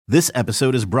This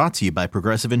episode is brought to you by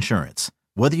Progressive Insurance.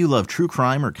 Whether you love true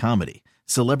crime or comedy,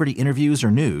 celebrity interviews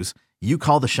or news, you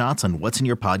call the shots on what's in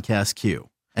your podcast queue.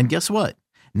 And guess what?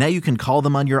 Now you can call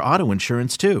them on your auto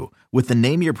insurance too with the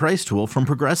Name Your Price tool from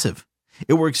Progressive.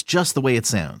 It works just the way it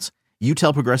sounds. You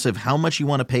tell Progressive how much you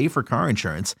want to pay for car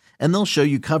insurance, and they'll show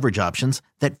you coverage options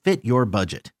that fit your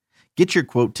budget. Get your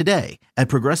quote today at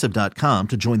Progressive.com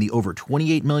to join the over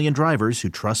 28 million drivers who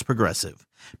trust Progressive.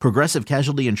 Progressive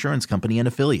Casualty Insurance Company and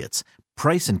Affiliates.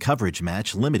 Price and coverage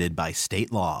match limited by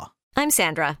state law. I'm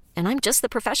Sandra, and I'm just the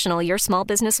professional your small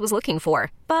business was looking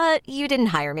for. But you didn't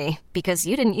hire me because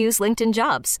you didn't use LinkedIn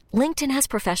Jobs. LinkedIn has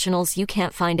professionals you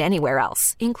can't find anywhere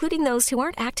else, including those who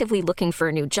aren't actively looking for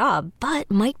a new job, but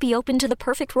might be open to the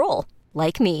perfect role,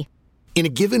 like me. In a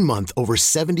given month, over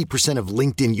 70% of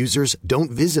LinkedIn users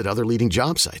don't visit other leading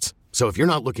job sites. So if you're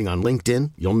not looking on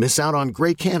LinkedIn, you'll miss out on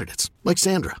great candidates like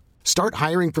Sandra. Start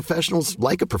hiring professionals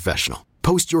like a professional.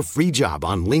 Post your free job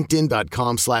on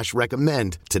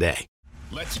linkedin.com/recommend today.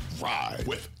 Let's ride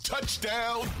with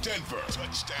Touchdown Denver.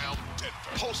 Touchdown Denver.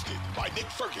 Hosted by Nick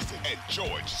Ferguson and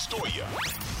George Stoia.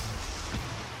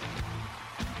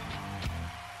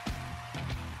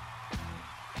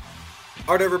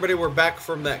 All right, everybody, we're back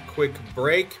from that quick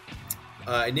break.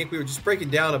 And Nick, we were just breaking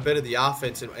down a bit of the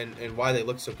offense and why they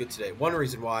looked so good today. One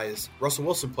reason why is Russell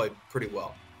Wilson played pretty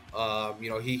well.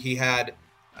 He had,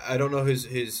 I don't know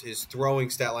his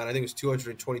throwing stat line. I think it was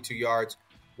 222 yards,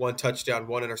 1 touchdown,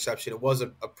 1 interception. It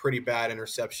wasn't a pretty bad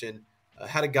interception.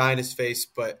 Had a guy in his face,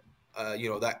 but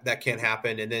that can't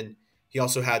happen. And then he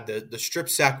also had the strip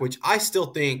sack, which I still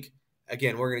think,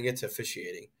 again, we're going to get to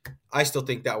officiating. I still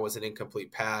think that was an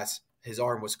incomplete pass. His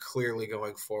arm was clearly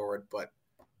going forward, but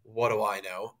what do I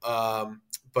know?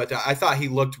 But I thought he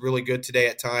looked really good today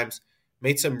at times.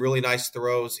 Made some really nice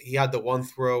throws. He had the one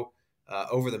throw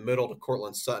over the middle to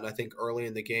Cortland Sutton, I think, early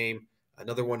in the game.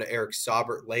 Another one to Eric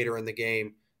Saubert later in the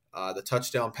game. The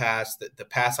touchdown pass, the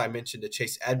pass I mentioned to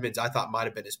Chase Edmonds, I thought might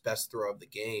have been his best throw of the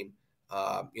game.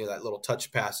 That little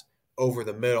touch pass over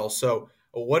the middle. So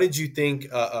what did you think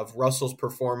of Russell's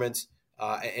performance?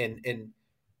 And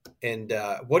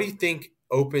what do you think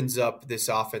opens up this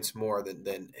offense more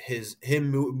than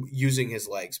him using his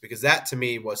legs? Because that, to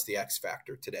me, was the X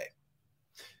factor today.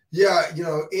 Yeah,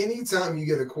 anytime you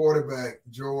get a quarterback,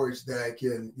 George, that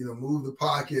can, move the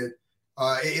pocket,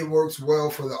 it works well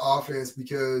for the offense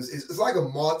because it's like a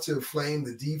moth to a flame.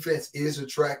 The defense is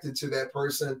attracted to that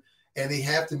person, and they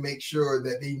have to make sure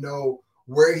that they know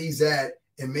where he's at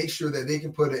and make sure that they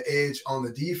can put an edge on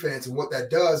the defense. And what that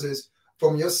does is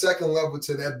from your second level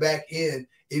to that back end,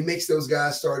 it makes those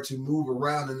guys start to move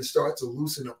around and start to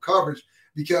loosen up coverage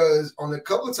because on a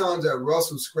couple of times that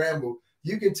Russell scrambled,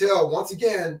 you can tell, once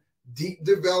again, deep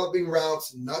developing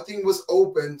routes, nothing was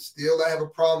open. Still, I have a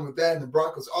problem with that in the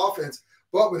Broncos offense.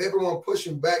 But with everyone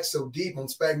pushing back so deep on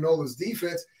Spagnuolo's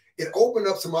defense, it opened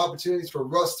up some opportunities for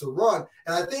Russ to run.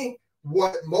 And I think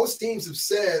what most teams have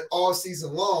said all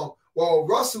season long, well,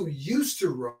 Russell used to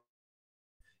run.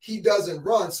 He doesn't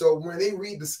run. So when they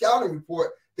read the scouting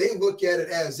report, they look at it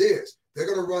as is. They're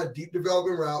going to run deep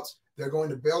developing routes. They're going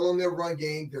to bail on their run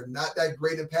game. They're not that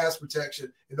great in pass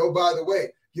protection. And oh, by the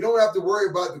way, you don't have to worry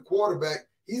about the quarterback.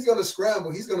 He's going to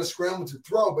scramble. He's going to scramble to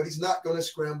throw, but he's not going to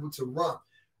scramble to run.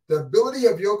 The ability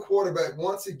of your quarterback,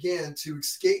 once again, to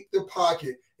escape the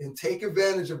pocket and take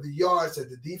advantage of the yards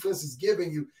that the defense is giving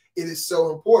you, it is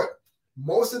so important.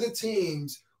 Most of the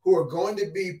teams who are going to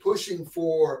be pushing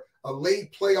for a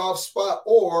late playoff spot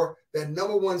or that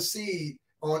number one seed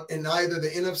in either the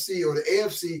NFC or the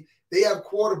AFC, they have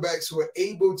quarterbacks who are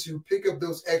able to pick up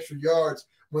those extra yards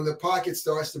when the pocket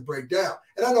starts to break down.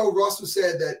 And I know Russell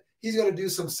said that he's going to do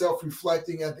some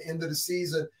self-reflecting at the end of the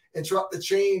season and try to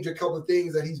change a couple of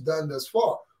things that he's done thus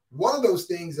far. One of those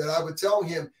things that I would tell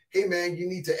him, hey, man, you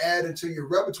need to add into your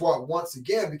repertoire once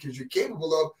again because you're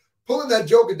capable of pulling that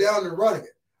joker down and running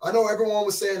it. I know everyone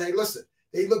was saying, hey, listen,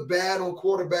 they look bad on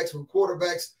quarterbacks when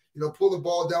quarterbacks, pull the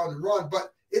ball down and run,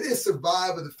 but it is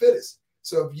survival of the fittest.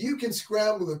 So if you can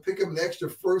scramble and pick up an extra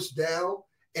first down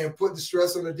and put the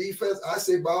stress on the defense, I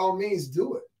say by all means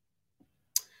do it.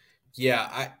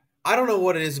 Yeah, I don't know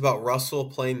what it is about Russell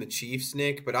playing the Chiefs,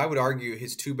 Nick, but I would argue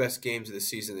his 2 best games of the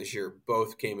season this year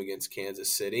both came against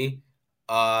Kansas City.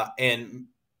 And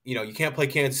you can't play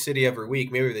Kansas City every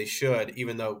week. Maybe they should,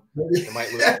 even though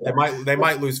they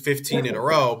might lose 15 in a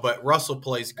row. But Russell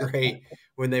plays great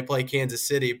when they play Kansas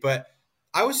City. But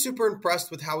I was super impressed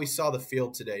with how he saw the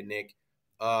field today, Nick.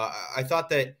 I thought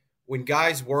that when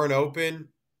guys weren't open,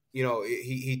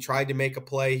 he tried to make a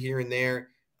play here and there.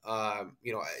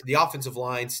 The offensive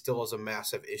line still is a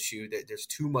massive issue. That there's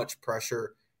too much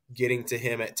pressure getting to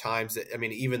him at times. That, I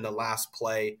mean, even the last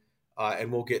play,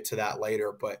 and we'll get to that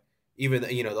later, but even,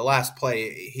 the last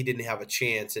play, he didn't have a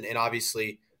chance. And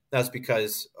obviously that's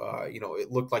because,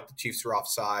 it looked like the Chiefs were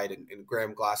offside and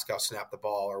Graham Glasgow snapped the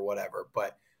ball or whatever.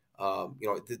 But,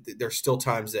 there's still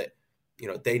times that,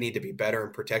 they need to be better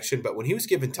in protection. But when he was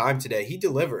given time today, he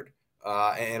delivered.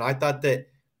 And I thought that,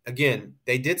 again,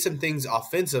 they did some things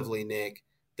offensively, Nick,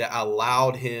 that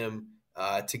allowed him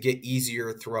to get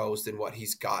easier throws than what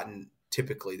he's gotten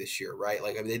typically this year, right?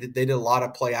 Like, I mean, they did a lot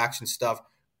of play action stuff,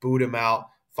 boot him out,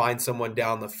 find someone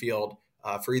down the field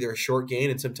for either a short gain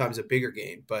and sometimes a bigger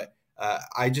gain. But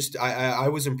I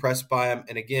was impressed by him.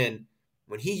 And again,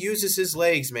 when he uses his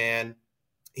legs, man,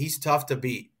 he's tough to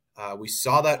beat. We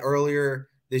saw that earlier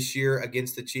this year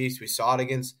against the Chiefs. We saw it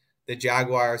against the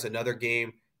Jaguars, another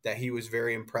game that he was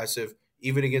very impressive.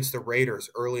 Even against the Raiders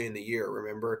early in the year,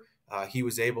 remember, he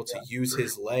was able to use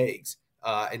his legs.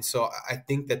 And so I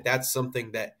think that that's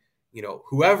something that,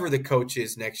 whoever the coach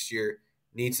is next year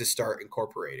needs to start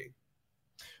incorporating.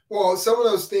 Well, some of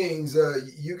those things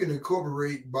you can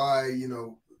incorporate by,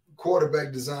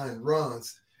 quarterback design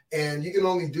runs. And you can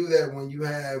only do that when you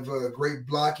have great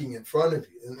blocking in front of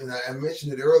you. And I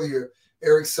mentioned it earlier.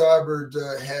 Eric Saubert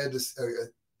had a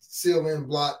seal-in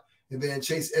block, and then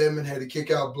Chase Edmond had a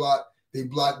kick-out block. They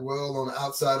blocked well on the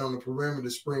outside on the perimeter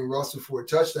to spring Russell for a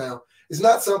touchdown. It's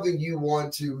not something you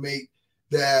want to make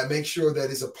sure that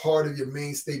it's a part of your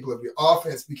main staple of your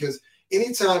offense, because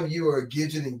anytime you are a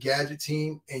gadget and gadget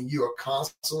team and you are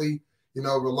constantly,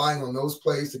 relying on those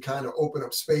plays to kind of open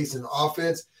up space in the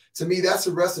offense, to me, that's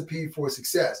a recipe for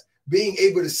success. Being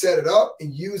able to set it up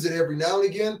and use it every now and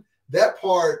again, that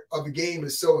part of the game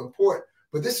is so important.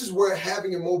 But this is where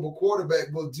having a mobile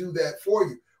quarterback will do that for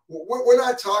you. We're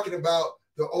not talking about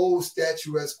the old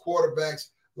statuesque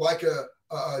quarterbacks like a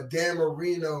Dan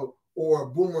Marino or a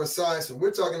Boomer Esiason.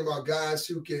 We're talking about guys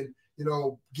who can,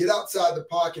 get outside the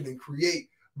pocket and create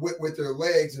with their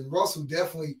legs. And Russell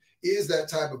definitely is that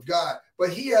type of guy.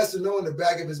 But he has to know in the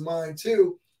back of his mind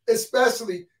too,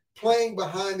 especially playing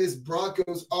behind this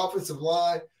Broncos offensive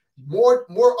line, more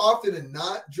often than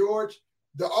not, George,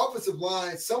 the offensive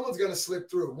line, someone's going to slip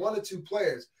through, one or two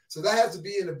players. So that has to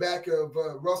be in the back of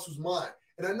Russell's mind.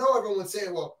 And I know everyone's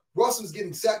saying, well, Russell's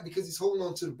getting sacked because he's holding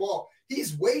on to the ball.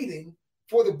 He's waiting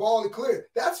for the ball to clear.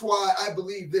 That's why I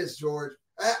believe this, George.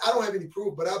 I don't have any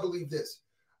proof, but I believe this.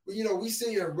 We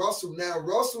see in Russell now.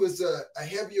 Russell is a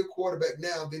heavier quarterback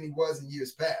now than he was in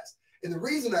years past. And the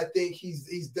reason I think he's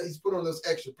put on those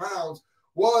extra pounds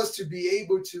was to be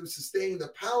able to sustain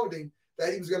the pounding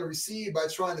that he was going to receive by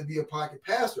trying to be a pocket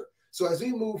passer. So as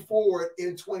we move forward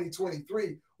in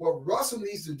 2023, what Russell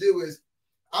needs to do is,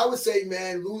 I would say,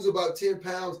 man, lose about 10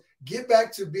 pounds, get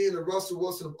back to being the Russell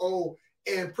Wilson of old,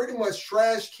 and pretty much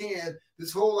trash can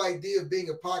this whole idea of being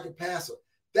a pocket passer.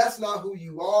 That's not who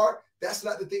you are. That's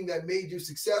not the thing that made you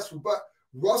successful. But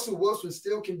Russell Wilson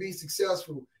still can be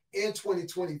successful in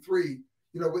 2023,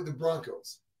 with the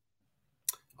Broncos.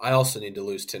 I also need to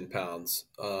lose 10 pounds.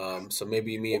 So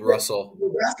maybe me and Russell.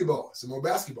 Some more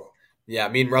basketball. Yeah,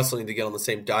 me and Russell need to get on the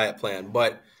same diet plan.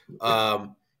 But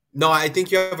no, I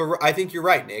think I think you're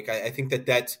right, Nick. I think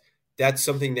that's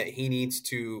something that he needs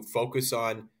to focus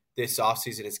on this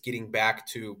offseason, is getting back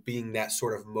to being that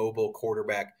sort of mobile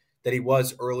quarterback that he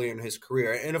was earlier in his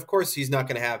career. And of course, he's not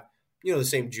going to have, the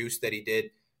same juice that he did,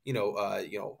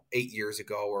 8 years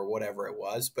ago or whatever it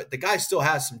was. But the guy still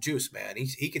has some juice, man.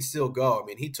 He can still go. I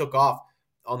mean, he took off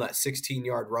on that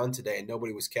 16-yard run today and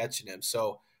nobody was catching him.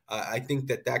 So I think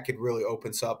that could really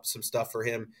open up some stuff for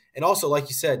him. And also, like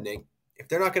you said, Nick, if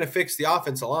they're not going to fix the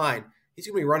offensive line, he's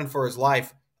going to be running for his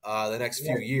life the next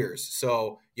few years.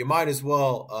 So you might as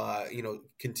well,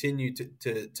 continue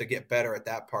to get better at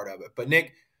that part of it. But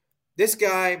Nick, this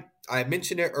guy, I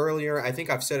mentioned it earlier. I think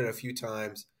I've said it a few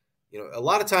times. A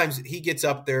lot of times he gets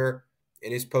up there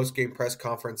in his post-game press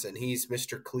conference and he's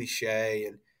Mr. Cliche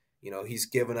and, he's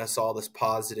giving us all this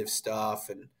positive stuff.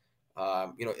 And,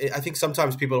 I think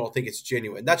sometimes people don't think it's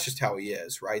genuine. That's just how he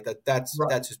is, right? That's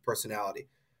his personality.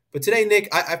 But today, Nick,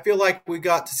 I feel like we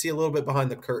got to see a little bit behind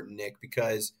the curtain, Nick,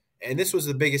 because – and this was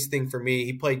the biggest thing for me.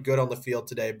 He played good on the field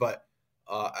today, but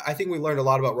I think we learned a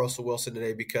lot about Russell Wilson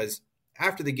today because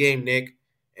after the game, Nick,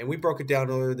 and we broke it down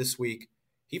earlier this week,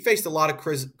 he faced a lot of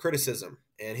criticism,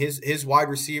 and his wide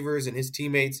receivers and his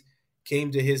teammates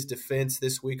came to his defense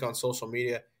this week on social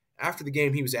media. After the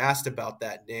game, he was asked about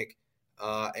that, Nick,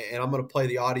 and I'm going to play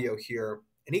the audio here,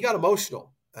 and he got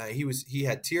emotional. He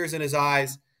had tears in his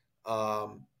eyes.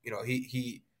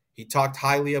 He talked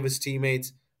highly of his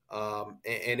teammates,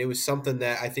 and it was something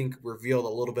that I think revealed a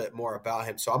little bit more about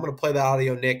him. So I'm going to play that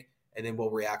audio, Nick, and then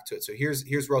we'll react to it. So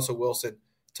here's Russell Wilson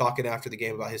talking after the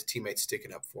game about his teammates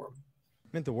sticking up for him.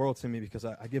 It meant the world to me because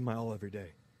I give my all every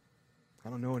day. I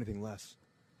don't know anything less.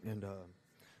 And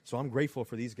so I'm grateful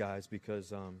for these guys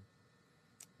because,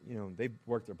 they've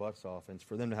worked their butts off. And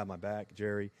for them to have my back,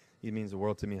 Jerry, he means the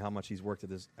world to me, how much he's worked at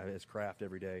his craft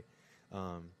every day.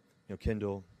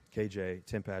 Kendall, KJ,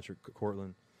 Tim Patrick,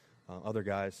 Cortland, other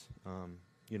guys, all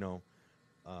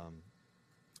I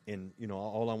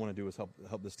want to do is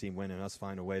help this team win and us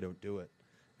find a way to do it.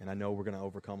 And I know we're going to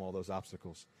overcome all those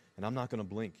obstacles. And I'm not going to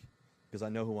blink because I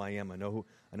know who I am. I know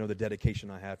the dedication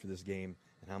I have to this game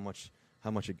and how much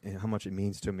it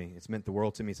means to me. It's meant the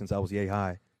world to me since I was yay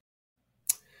high.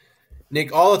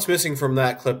 Nick, all that's missing from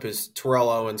that clip is Terrell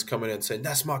Owens coming in and saying,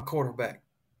 "That's my quarterback.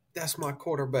 That's my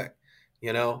quarterback."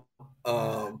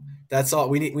 That's all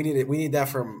we need. We need that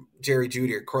from Jerry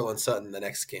Jeudy or Cortland Sutton the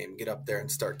next game. Get up there and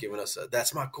start giving us a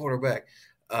 "that's my quarterback"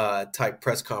 type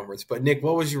press conference. But Nick,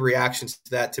 what was your reactions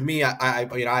to that? To me,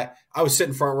 I was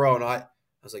sitting front row and I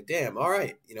was like, "Damn, all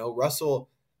right, Russell,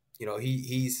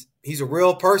 he's a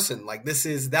real person. Like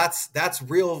that's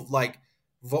real, like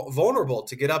vulnerable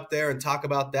to get up there and talk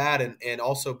about that and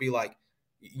also be like,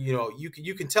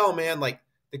 you can tell, man, like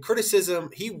the criticism,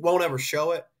 he won't ever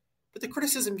show it. But the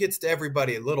criticism gets to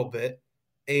everybody a little bit,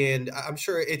 and I'm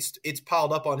sure it's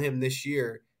piled up on him this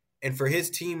year. And for his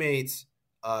teammates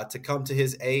to come to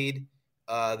his aid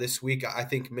this week, I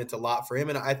think meant a lot for him.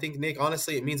 And I think, Nick,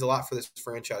 honestly, it means a lot for this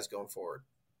franchise going forward.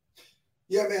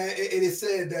 Yeah, man, it is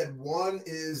said that one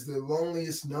is the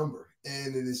loneliest number,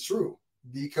 and it is true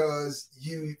because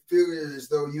you feel as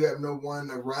though you have no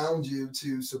one around you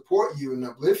to support you and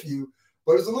uplift you,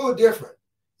 but it's a little different.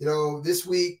 This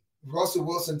week, Russell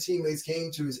Wilson teammates came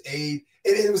to his aid.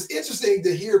 And it was interesting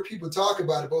to hear people talk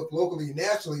about it both locally and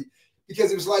nationally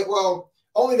because it was like, well,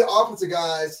 only the offensive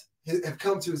guys have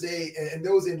come to his aid and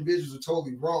those individuals are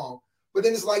totally wrong. But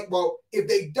then it's like, well, if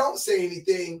they don't say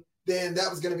anything, then that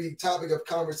was going to be a topic of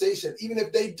conversation. Even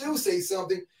if they do say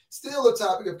something, still a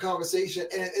topic of conversation.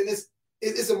 And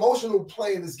it's emotional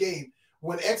play in this game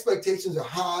when expectations are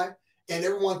high and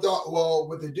everyone thought, well,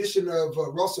 with the addition of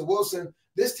Russell Wilson,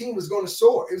 this team was going to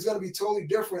soar. It was going to be totally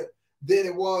different than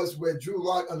it was with Drew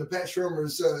Lock under Pat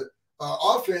Shurmur's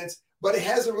offense, but it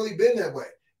hasn't really been that way.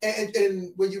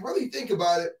 And when you really think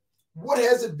about it, what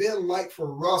has it been like for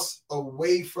Russ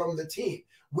away from the team?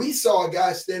 We saw a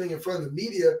guy standing in front of the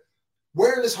media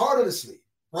wearing his heart on his sleeve,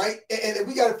 right? And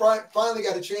we finally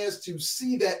got a chance to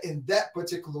see that in that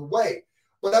particular way.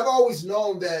 But I've always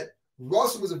known that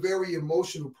Russell was a very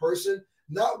emotional person,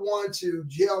 not one to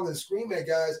yell and scream at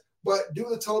guys, but do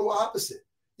the total opposite.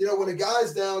 When a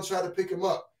guy's down, try to pick him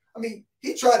up. I mean,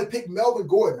 he tried to pick Melvin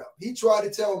Gordon up. He tried to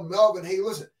tell Melvin, hey,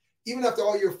 listen, even after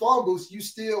all your fumbles, you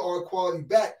still are a quality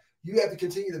back. You have to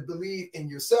continue to believe in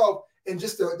yourself. And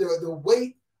just the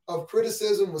weight of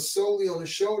criticism was solely on the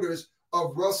shoulders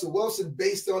of Russell Wilson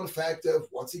based on the fact of,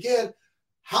 once again,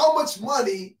 how much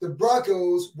money the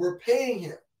Broncos were paying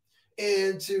him.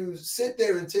 And to sit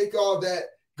there and take all that,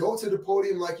 go to the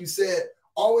podium, like you said,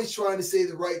 always trying to say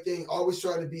the right thing, always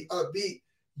trying to be upbeat.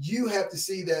 You have to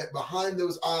see that behind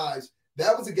those eyes,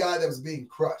 that was a guy that was being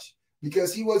crushed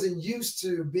because he wasn't used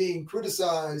to being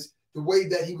criticized the way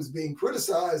that he was being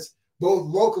criticized, both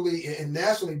locally and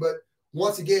nationally. But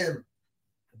once again,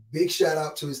 big shout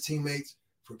out to his teammates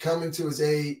for coming to his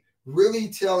aid, really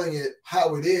telling it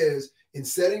how it is and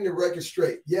setting the record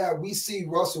straight. Yeah, we see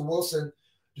Russell Wilson,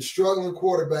 the struggling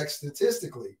quarterback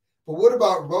statistically. But what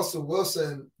about Russell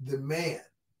Wilson, the man?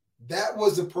 That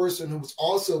was the person who was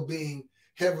also being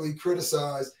heavily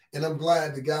criticized, and I'm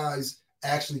glad the guys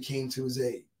actually came to his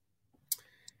aid.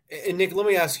 And Nick, let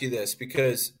me ask you this,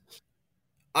 because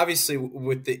obviously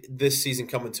with this season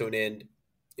coming to an end,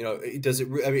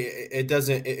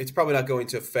 it's probably not going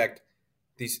to affect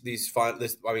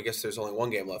I guess there's only one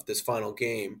game left, this final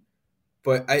game.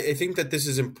 But I think that this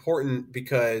is important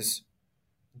because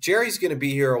Jerry's going to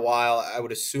be here a while. I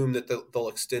would assume that they'll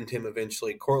extend him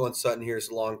eventually. Cortland Sutton here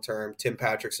is long-term. Tim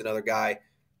Patrick's another guy,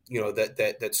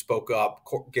 that spoke up.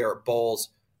 Garrett Bowles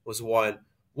was one.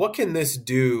 What can this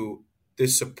do,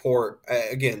 this support?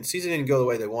 Again, season didn't go the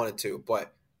way they wanted to,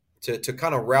 but to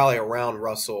kind of rally around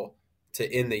Russell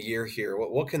to end the year here,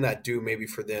 what can that do maybe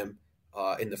for them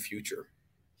in the future?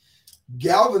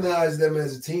 Galvanize them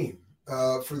as a team.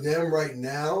 For them right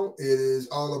now, it is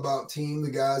all about team,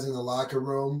 the guys in the locker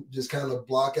room, just kind of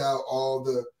block out all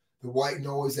the white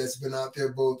noise that's been out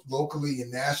there both locally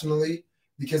and nationally,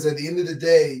 because at the end of the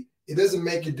day, it doesn't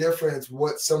make a difference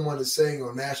what someone is saying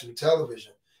on national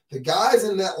television. The guys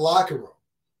in that locker room,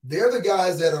 they're the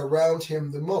guys that are around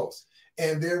him the most.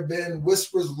 And there have been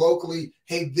whispers locally,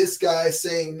 hey, this guy is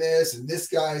saying this and this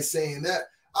guy is saying that.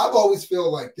 I've always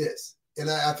felt like this, and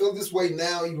I feel this way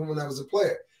now, even when I was a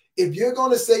player. If you're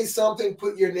going to say something,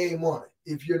 put your name on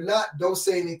it. If you're not, don't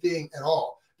say anything at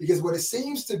all. Because what it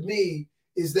seems to me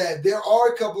is that there are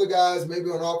a couple of guys, maybe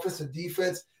on offense and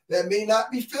defense, that may not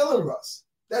be feeling Russ.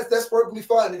 That's perfectly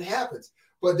fine. It happens.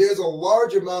 But there's a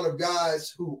large amount of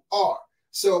guys who are.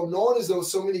 So knowing as though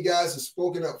so many guys have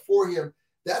spoken up for him,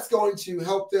 that's going to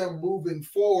help them moving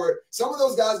forward. Some of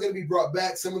those guys are going to be brought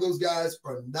back. Some of those guys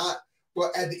are not.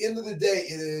 But at the end of the day,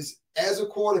 it is, as a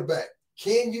quarterback,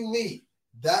 can you lead?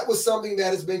 That was something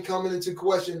that has been coming into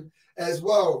question as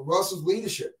well. Russell's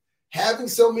leadership. Having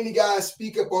so many guys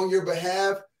speak up on your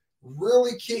behalf,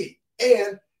 really key.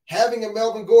 And having a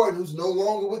Melvin Gordon, who's no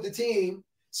longer with the team,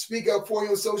 speak up for you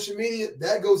on social media,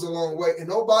 that goes a long way.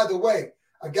 And oh, by the way,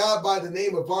 a guy by the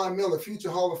name of Von Miller, future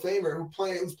Hall of Famer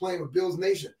who's playing with Bills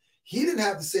Nation, he didn't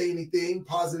have to say anything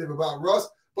positive about Russ,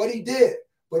 but he did.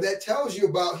 But that tells you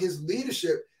about his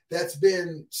leadership that's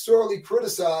been sorely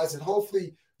criticized. And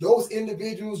hopefully those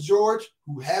individuals, George,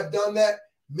 who have done that,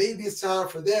 maybe it's time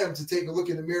for them to take a look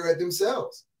in the mirror at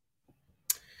themselves.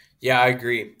 Yeah, I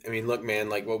agree. I mean, look, man,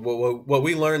 like what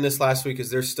we learned this last week is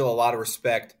there's still a lot of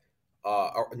respect,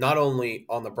 not only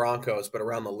on the Broncos, but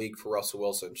around the league for Russell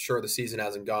Wilson. Sure, the season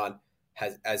hasn't gone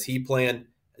as he planned,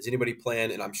 as anybody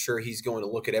planned, and I'm sure he's going to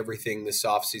look at everything this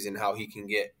offseason, how he can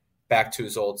get back to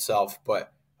his old self.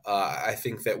 But I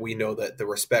think that we know that the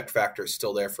respect factor is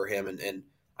still there for him. And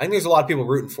I think there's a lot of people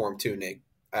rooting for him too, Nick.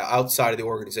 Outside of the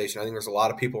organization, I think there's a lot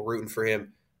of people rooting for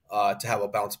him to have a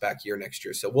bounce back year next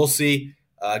year. So we'll see.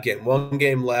 Again, one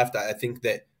game left. I think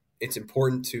that it's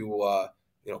important to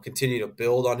continue to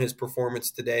build on his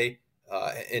performance today.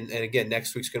 And again,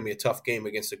 next week's going to be a tough game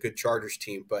against a good Chargers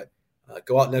team. But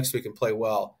go out next week and play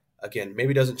well. Again,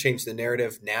 maybe doesn't change the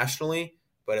narrative nationally,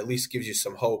 but at least gives you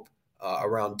some hope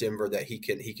around Denver that he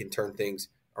can turn things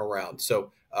around.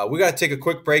 So we got to take a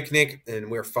quick break, Nick, and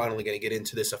we're finally going to get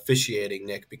into this officiating,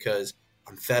 Nick, because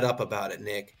I'm fed up about it,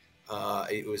 Nick.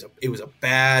 It was a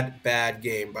bad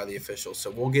game by the officials. So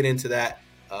we'll get into that,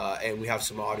 and we have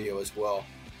some audio as well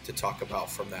to talk about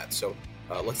from that. So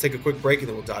let's take a quick break, and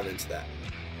then we'll dive into that.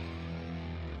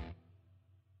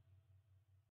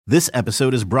 This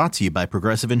episode is brought to you by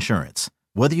Progressive Insurance.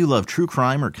 Whether you love true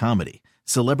crime or comedy,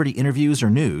 celebrity interviews or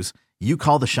news, you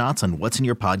call the shots on what's in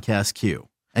your podcast queue.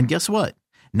 And guess what?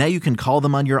 Now you can call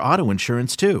them on your auto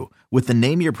insurance too with the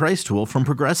Name Your Price tool from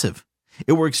Progressive.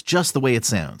 It works just the way it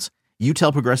sounds. You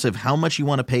tell Progressive how much you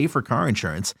want to pay for car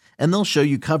insurance, and they'll show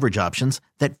you coverage options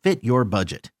that fit your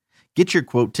budget. Get your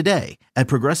quote today at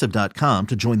Progressive.com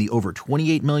to join the over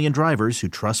 28 million drivers who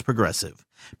trust Progressive.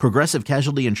 Progressive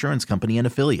Casualty Insurance Company and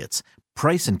Affiliates.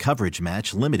 Price and coverage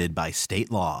match limited by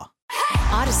state law.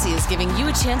 Odyssey is giving you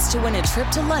a chance to win a trip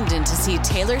to London to see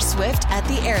Taylor Swift at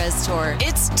the Eras Tour.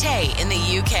 It's Tay in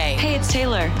the UK. Hey, it's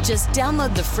Taylor. Just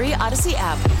download the free Odyssey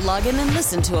app, log in and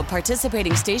listen to a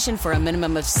participating station for a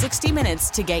minimum of 60 minutes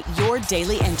to get your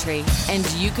daily entry. And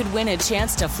you could win a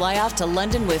chance to fly off to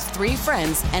London with 3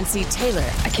 friends and see Taylor.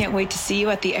 I can't wait to see you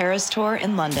at the Eras Tour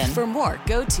in London. For more,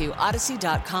 go to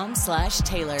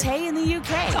odyssey.com/Taylor. Tay in the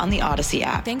UK. It's on the Odyssey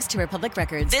app. Thanks to Republic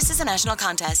Records. This is a national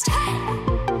contest.